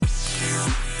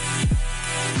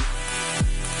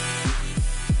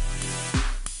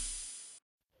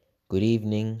good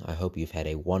evening. I hope you've had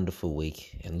a wonderful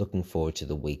week and looking forward to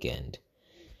the weekend.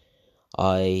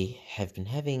 I have been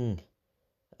having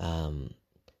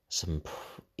some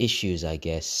issues, I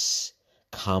guess,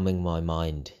 calming my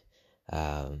mind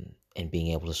and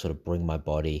being able to sort of bring my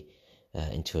body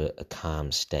into a calm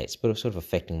state. It's sort of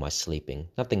affecting my sleeping.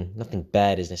 Nothing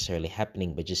bad is necessarily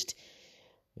happening, but just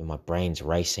my brain's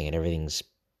racing and everything's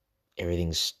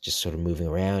just sort of moving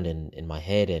around in my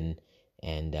head and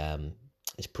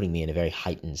it's putting me in a very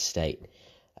heightened state.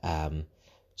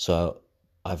 So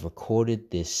I've recorded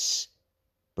this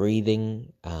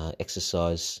breathing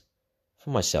exercise for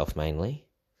myself mainly.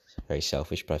 It's very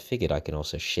selfish, but I figured I can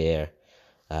also share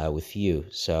with you.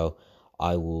 So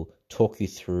I will talk you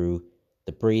through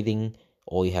the breathing.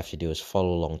 All you have to do is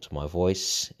follow along to my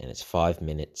voice, and it's 5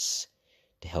 minutes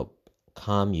to help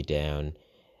calm you down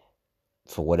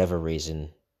for whatever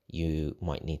reason you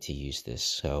might need to use this.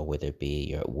 So whether it be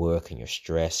you're at work and you're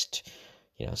stressed,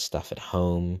 stuff at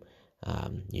home,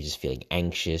 you're just feeling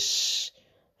anxious,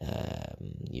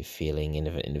 you're feeling in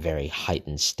a very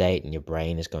heightened state and your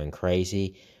brain is going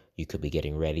crazy. You could be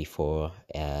getting ready for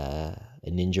a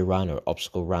ninja run or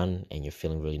obstacle run and you're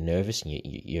feeling really nervous and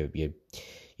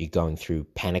you're going through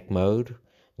panic mode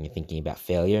and you're thinking about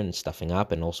failure and stuffing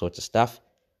up and all sorts of stuff.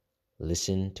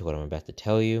 Listen to what I'm about to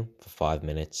tell you for 5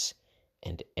 minutes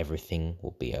and everything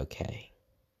will be okay.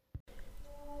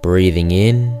 Breathing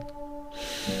in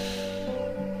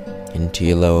into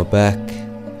your lower back,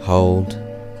 hold,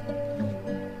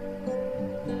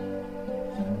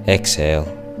 exhale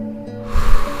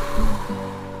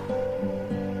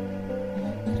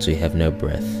until you have no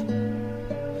breath.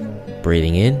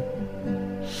 Breathing in,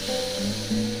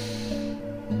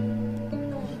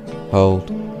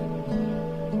 hold,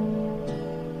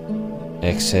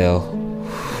 exhale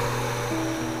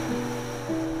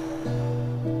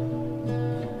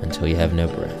until you have no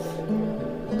breath.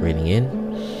 Breathing in,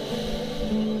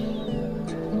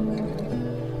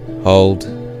 hold,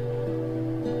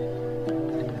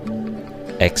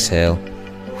 exhale,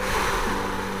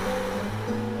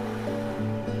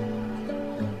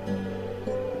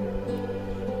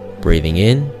 breathing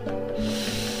in,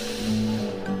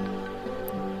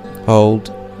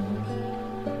 hold,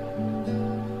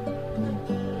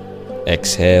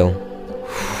 exhale,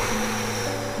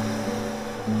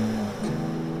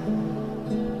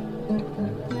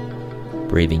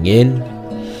 breathing in,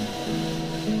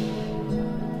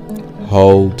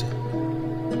 hold,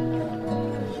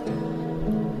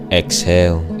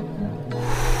 exhale,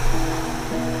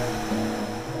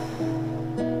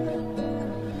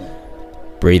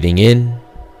 breathing in,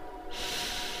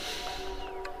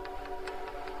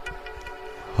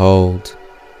 hold,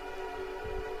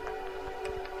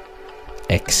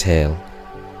 exhale,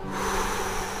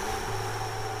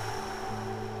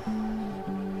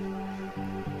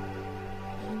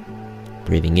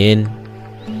 breathing in,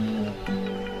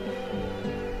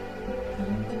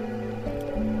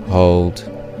 hold,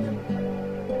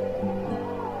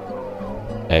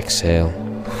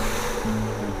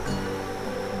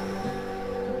 exhale,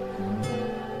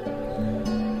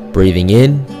 breathing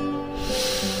in,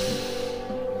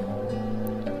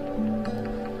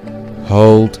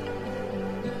 hold,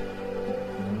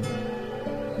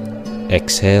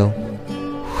 exhale,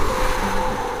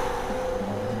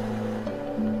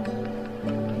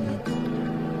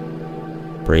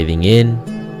 breathing in,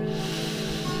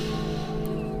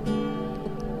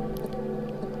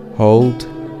 hold,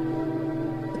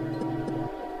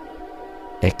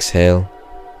 exhale,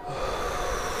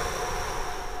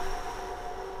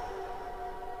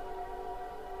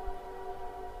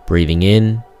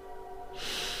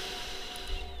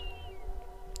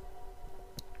 breathing in,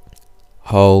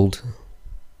 hold,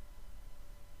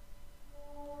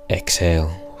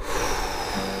 exhale,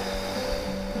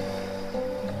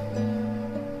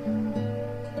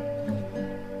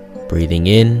 breathing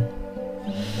in,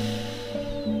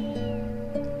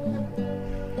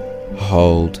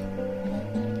 hold,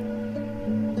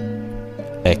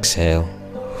 exhale,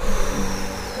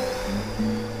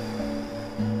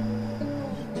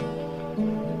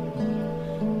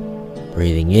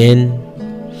 breathing in,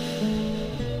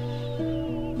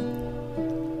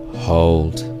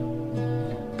 hold,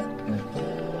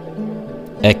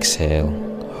 exhale,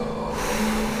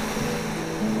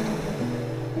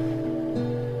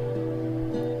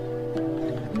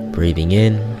 breathing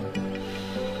in,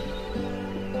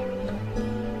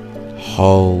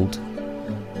 hold,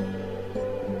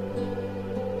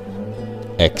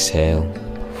 exhale,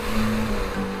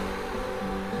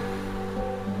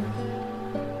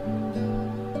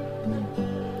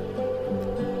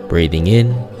 breathing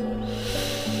in,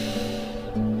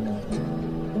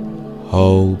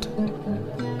 hold,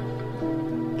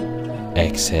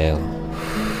 exhale.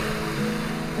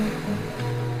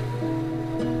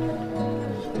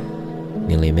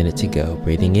 Nearly a minute to go.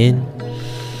 Breathing in,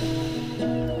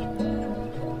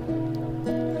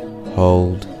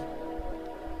 hold,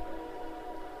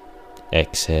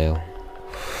 exhale.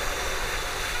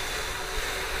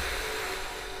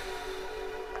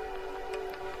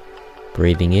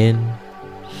 Breathing in,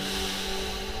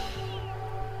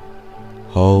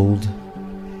 hold,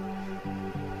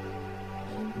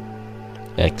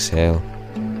 exhale.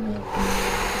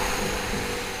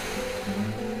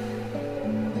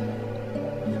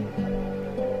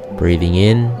 Breathing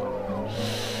in,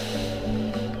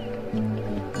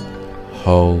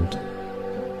 hold,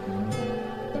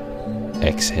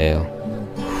 exhale.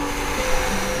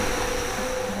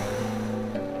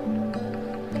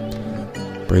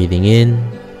 Breathing in,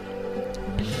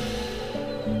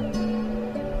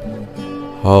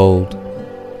 hold,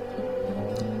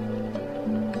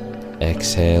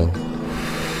 exhale.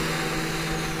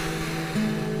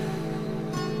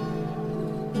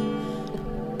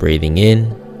 Breathing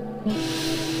in,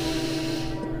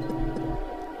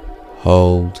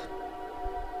 hold,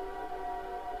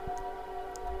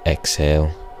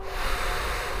 exhale.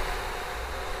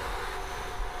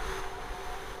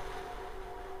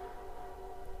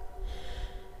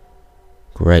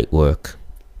 Great work.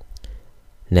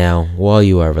 Now, while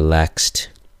you are relaxed,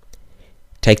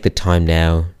 take the time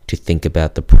now to think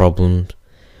about the problem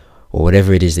or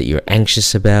whatever it is that you're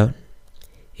anxious about.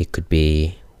 It could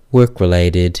be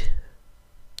work-related,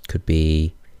 could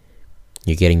be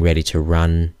you're getting ready to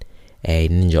run a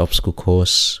ninja obstacle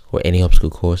course or any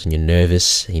obstacle course and you're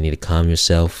nervous and you need to calm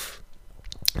yourself.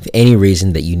 For any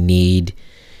reason that you need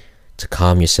to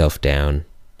calm yourself down,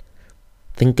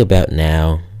 think about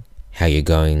now how you're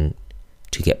going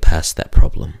to get past that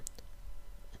problem.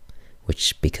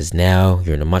 Because now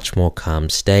you're in a much more calm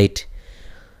state,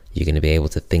 you're going to be able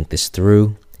to think this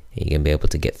through and you're going to be able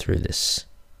to get through this.